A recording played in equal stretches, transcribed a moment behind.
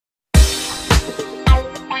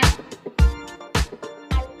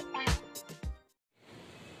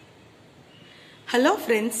Hello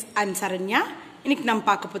friends, I am Saranya. இன்னைக்கு நம்ம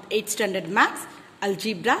பார்க்க போறது 8th standard maths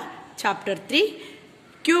algebra chapter-3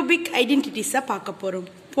 cubic identities பார்க்க போறோம்.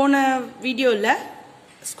 போன வீடியோல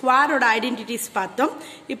square ஓட identities பார்த்தோம்.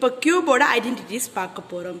 இப்போ cube ஓட identities பார்க்க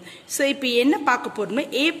போறோம். சோ இப்போ என்ன பார்க்க போறோம்னா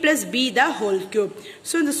a plus b the whole cube.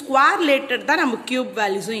 So இந்த square related தான் நம்ம cube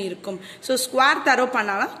valuesம் இருக்கும். சோ square தரோ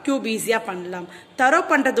பண்ணாலும் cube ஈஸியா பண்ணலாம். தரோ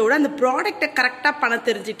பண்றதோட அந்த ப்ராடக்ட்ட கரெக்ட்டா பண்ண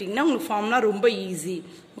தெரிஞ்சிட்டீங்கன்னா உங்களுக்கு ஃபார்முலா ரொம்ப easy.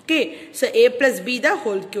 Okay, so a plus b the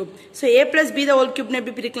whole cube. So a plus b the whole cube ne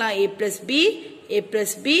eppadi pirikalam? A plus b, a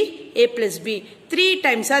plus b, a plus b. 3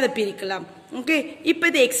 times adha pirikalam. Okay, ipo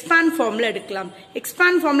idu expand formula edukalam.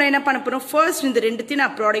 Expand formula enna panna porom? First இந்த ரெண்டுத்தையும்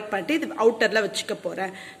நான் product பண்ணிட்டு இது அவுட்டர்ல வச்சுக்க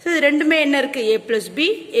போறேன். So இது ரெண்டுமே என்ன இருக்கு? a plus b,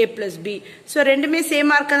 a plus b. So ரெண்டுமே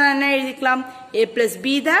சேமா இருக்கனா என்ன எழுதிக்கலாம்? a plus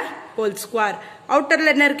b the whole square.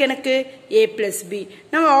 அவுட்டர்ல என்ன இருக்கு எனக்கு? a plus b.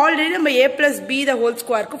 நம்ம ஆல்ரெடி நம்ம a plus b the whole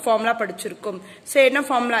square க்கு ஃபார்முலா படிச்சிருக்கோம். சோ என்ன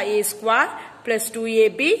formula? a square plus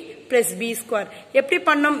 2ab plus b square. எப்படி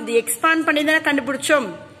பண்ணோம்? இது எக்ஸ்பாண்ட் பண்ணி தான கண்டுபிடிச்சோம்.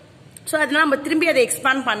 சோ அதனால நம்ம திரும்பி அதை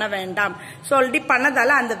எக்ஸ்பாண்ட் பண்ண வேண்டாம். சோ ஆல்ரெடி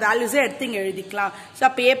பண்ணதால அந்த வேல்யூஸை எடுத்து இங்க எழுதிக்கலாம். சோ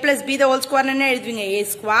அப்ப a plus b the whole square என்ன எழுதுவீங்க? a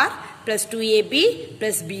square plus 2ab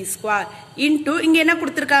plus b square into இங்க என்ன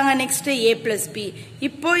கொடுத்திருக்காங்க? Next a plus b.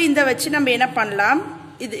 இப்போ இந்த வச்சு நம்ம என்ன பண்ணலாம்?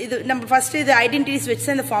 இது நம்ம ஃபர்ஸ்ட் இது ஐடென்டிட்டிஸ் வச்சு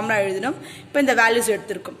இந்த ஃபார்முலா எழுதணும். இப்போ இந்த வேல்யூஸ்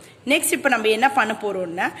எடுத்துருக்கோம். நெக்ஸ்ட் இப்போ நம்ம என்ன பண்ண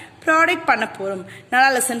போறோம்னா ப்ராடக்ட் பண்ண போறோம். நல்லா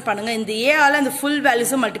லெசன் பண்ணுங்க. இந்த a ஆல இந்த ஃபுல்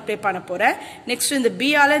வேல்யூஸும் மல்டிப்ளை பண்ண போறேன். நெக்ஸ்ட் இந்த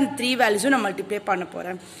b ஆல இந்த 3 வேல்யூஸும் நான் மல்டிப்ளை பண்ண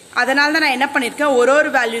போறேன். அதனால தான் நான் என்ன பண்ணிருக்கேன்?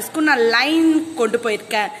 ஒரு வேல்யூஸ்க்கும் நான் லைன் கொண்டு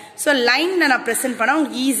போயிருக்கேன். ஸோ லைன் நான் ப்ரெசென்ட் பண்ண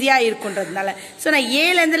உங்களுக்கு ஈஸியா இருக்குன்றதுனால. ஸோ நான்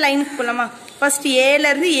ஏல இருந்து லைனுக்கு போலாமா? ஃபர்ஸ்ட்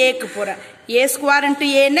ஏல இருந்து ஏக்கு போறேன். a square into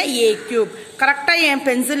a னா a cube. கரெக்டா என்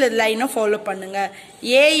பென்சில் லைனை ஃபாலோ பண்ணுங்க.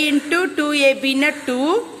 a into 2ab னா 2,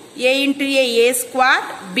 a into a square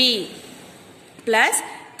b plus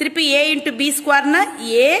திருப்பி a into b square னா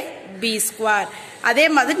a b square. அதே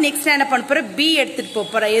மாதிரி நெக்ஸ்ட் என்ன பண்ண போறேன்? b எடுத்துட்டு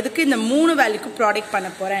போறேன். எதுக்கு? இந்த மூணு வேல்யூக்கு ப்ராடக்ட்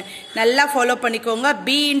பண்ண போறேன். நல்லா ஃபாலோ பண்ணிக்கோங்க.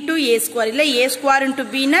 b into a square இல்ல a square into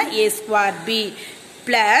b னா a square b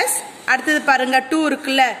plus அடுத்தது பாருங்க 2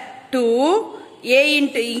 இருக்குல்ல 2 a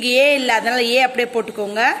into இங்க a இல்ல அதனால a அப்படியே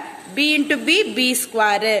போட்டுக்கோங்க. b into b b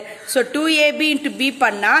square. so 2ab into b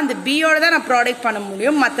பண்ணா அந்த b ஓட தான் நான் ப்ராடக்ட் பண்ண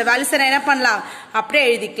முடியும். மத்த வேல்யூஸ் என்ன பண்ணலாம்? அப்படியே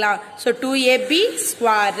எழுதிக்கலாம். so 2ab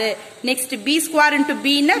square. next b square into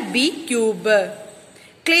b னா b cube.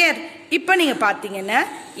 clear? இப்போ நீங்க பாத்தீங்கன்னா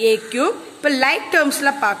a cube. இப்போ லைக் டேர்ம்ஸ்ல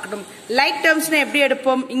பார்க்கணும். லைக் டேர்ம்ஸ்னா எப்படி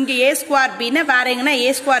எடுப்போம்? இங்க a square b னா வேற எங்கனா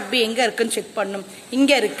a square b எங்க இருக்குன்னு செக் பண்ணனும்.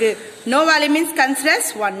 இங்க இருக்கு. no value means considers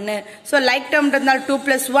 1. so like term இருந்தால் 2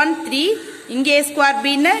 plus 1 3. இங்க a square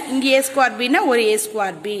b னா இங்க a square b னா ஒரு a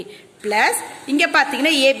square b plus இங்க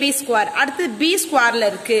பாத்தீங்கன்னா ab square. அடுத்து b squareல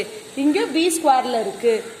இருக்கு. இங்க b squareல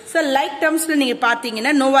இருக்கு. so like termsல நீங்க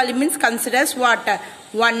பாத்தீங்கன்னா no value means considers what?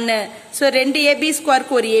 1. so ரெண்டு ab square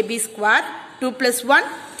க்கு ஒரு ab square 2 plus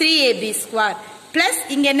 1 3ab square plus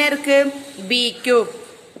இங்க என்ன இருக்கு? b cube.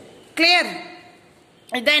 clear?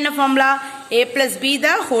 இதான் என்ன formula? a plus b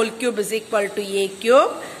the whole cube is equal to a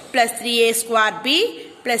cube plus 3a square b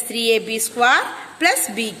plus 3ab square plus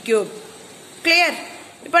b cube. clear?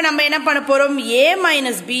 இப்போ நம்ம என்ன பண்ண போறோம்? a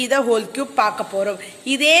minus b the whole cube பார்க்க போறோம்.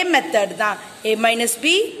 இதே மெத்தட் தான். a minus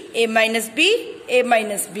b, a minus b, a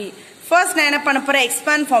minus b. First நான் என்ன பண்ண போறேன்?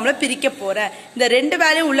 எக்ஸ்பாண்ட் ஃபார்ம்ல பிரிக்க போறேன். இந்த ரெண்டு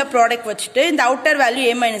வேல்யூ உள்ள ப்ராடக்ட் வச்சுட்டு இந்த outer value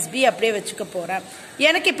a minus b அப்படியே வச்சுக்க போறேன்.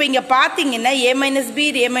 எனக்கு இப்போ இங்க பாத்தீங்கன்னா a minus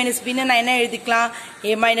b ன்னு நான் என்ன எழுதிக்கலாம்?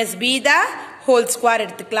 a minus b the whole square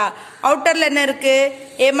எடுத்துக்கலாம். அவுட்டர்ல என்ன இருக்கு?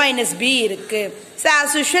 a minus b இருக்கு. so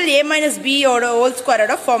as usual a minus b ஓட whole square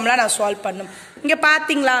ஓட ஃபார்முலா நான் சால்வ் பண்ணனும். இங்க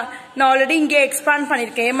பாத்தீங்களா? நான் ஆல்ரெடி இங்க எக்ஸ்பாண்ட்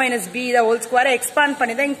பண்ணிருக்கேன். a minus b the whole square expand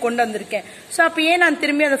பண்ணி தான் இங்க கொண்டு வந்திருக்கேன். சோ அப்ப ஏன் நான்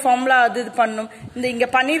திரும்பி அந்த ஃபார்முலா இது பண்ணனும்? இந்த இங்க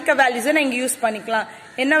பண்ணிருக்க வேல்யூஸ் நான் இங்க யூஸ் பண்ணிக்கலாம்.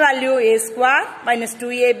 என்ன value? a square minus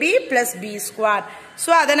 2ab plus b square.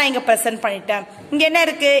 So அத நான் இங்க பிரசன்ட் பண்ணிட்டேன். இங்க என்ன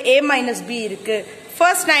இருக்கு? a minus b இருக்கு.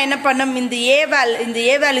 ஃபர்ஸ்ட் நான் என்ன பண்ணனும்? இந்த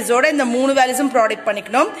a வேல்யூஸோட இந்த மூணு வேல்யூஸும் ப்ராடக்ட்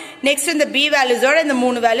பண்ணிக்கணும். நெக்ஸ்ட் இந்த b வேல்யூஸோட இந்த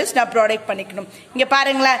மூணு வேல்யூஸ் நான் ப்ராடக்ட் பண்ணிக்கணும். இங்க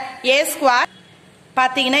பாருங்களேன் a square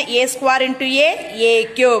பாத்தீங்கன்னா a square into a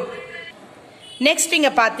cube. Next இங்க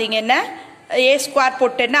பாத்தீங்கன்னா a square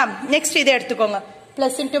போட்டேன்னா நெக்ஸ்ட் இதை எடுத்துக்கோங்க.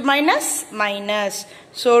 plus into minus minus.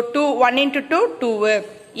 so 2 1 into 2 2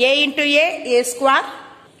 a into a square.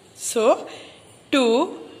 so 2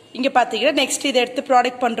 இங்க பாத்தீங்கன்னா நெக்ஸ்ட் இதை எடுத்து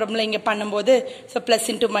ப்ராடக்ட் பண்றோம்ல இங்க பண்ணும்போது so plus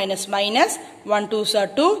into minus minus 1 2s are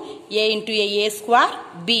 2 a into a square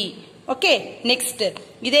b. okay next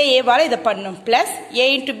இதே a வால இத பண்ணனும் plus a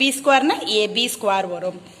into b square னா ab square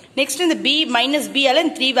வரும். நெக்ஸ்ட் இந்த b minus b ஆல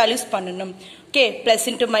 3 வேல்யூஸ் பண்ணனும். okay plus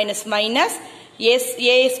into minus minus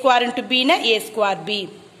a square into b னா a square b.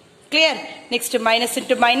 clear? next minus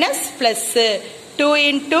into minus plus 2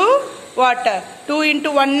 into what 2 into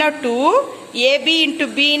 1 na 2 ab into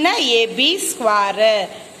b na ab square.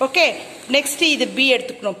 Okay, next இது b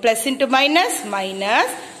எடுத்துக்கணும் plus into minus minus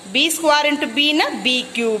b square into b na b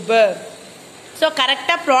cube. So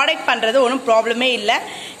கரெக்டா product பண்றது ஒன்றும் ப்ராப்ளமே இல்லை.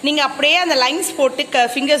 நீங்க அப்படியே அந்த லைன்ஸ் போட்டு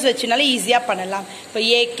ஃபிங்கர்ஸ் வச்சுனால ஈஸியா பண்ணலாம். இப்போ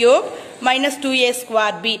a cube minus 2a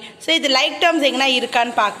square b. So இது லைக் டேர்ம்ஸ் எங்கன்னா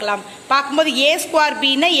இருக்கான்னு பார்க்கலாம். பார்க்கும்போது a square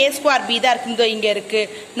b னா a square b தான் இருக்கு. இங்க இருக்கு.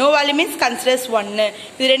 no value means considers 1.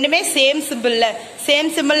 இது ரெண்டுமே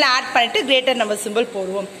சேம் சிம்பிள்ல ஆட் பண்ணிட்டு கிரேட்டர் நம்பர் சிம்பிள்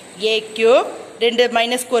போடுவோம். a cube ரெண்டு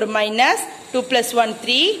மைனஸ்க்கு ஒரு minus 2 plus 1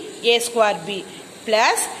 3 a square b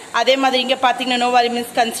plus அதே மாதிரி இங்க பாத்தீங்கன்னா no value means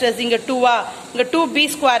considers இங்க 2 இங்க 2b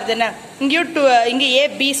square தானே, இங்கேயும் 2 இங்க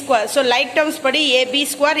ab square. So like terms படி ab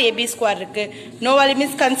square இருக்கு. no value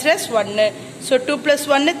means considers 1. So 2 plus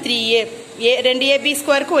 1 3a ரெண்டு ab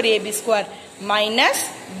ஸ்கொயருக்கு ஒரு ab square minus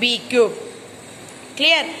b cube.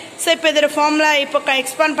 Clear? So இப்போ இதோட ஃபார்முலா இப்போ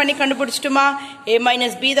எக்ஸ்பாண்ட் பண்ணி கண்டுபிடிச்சிட்டுமா? a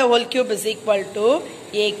minus b the whole cube is equal to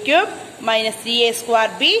a cube minus 3a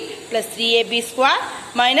square b plus 3ab square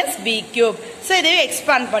minus b cube. So இதை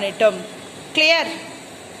expand பண்ணிட்டோம். Clear?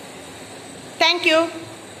 Thank you.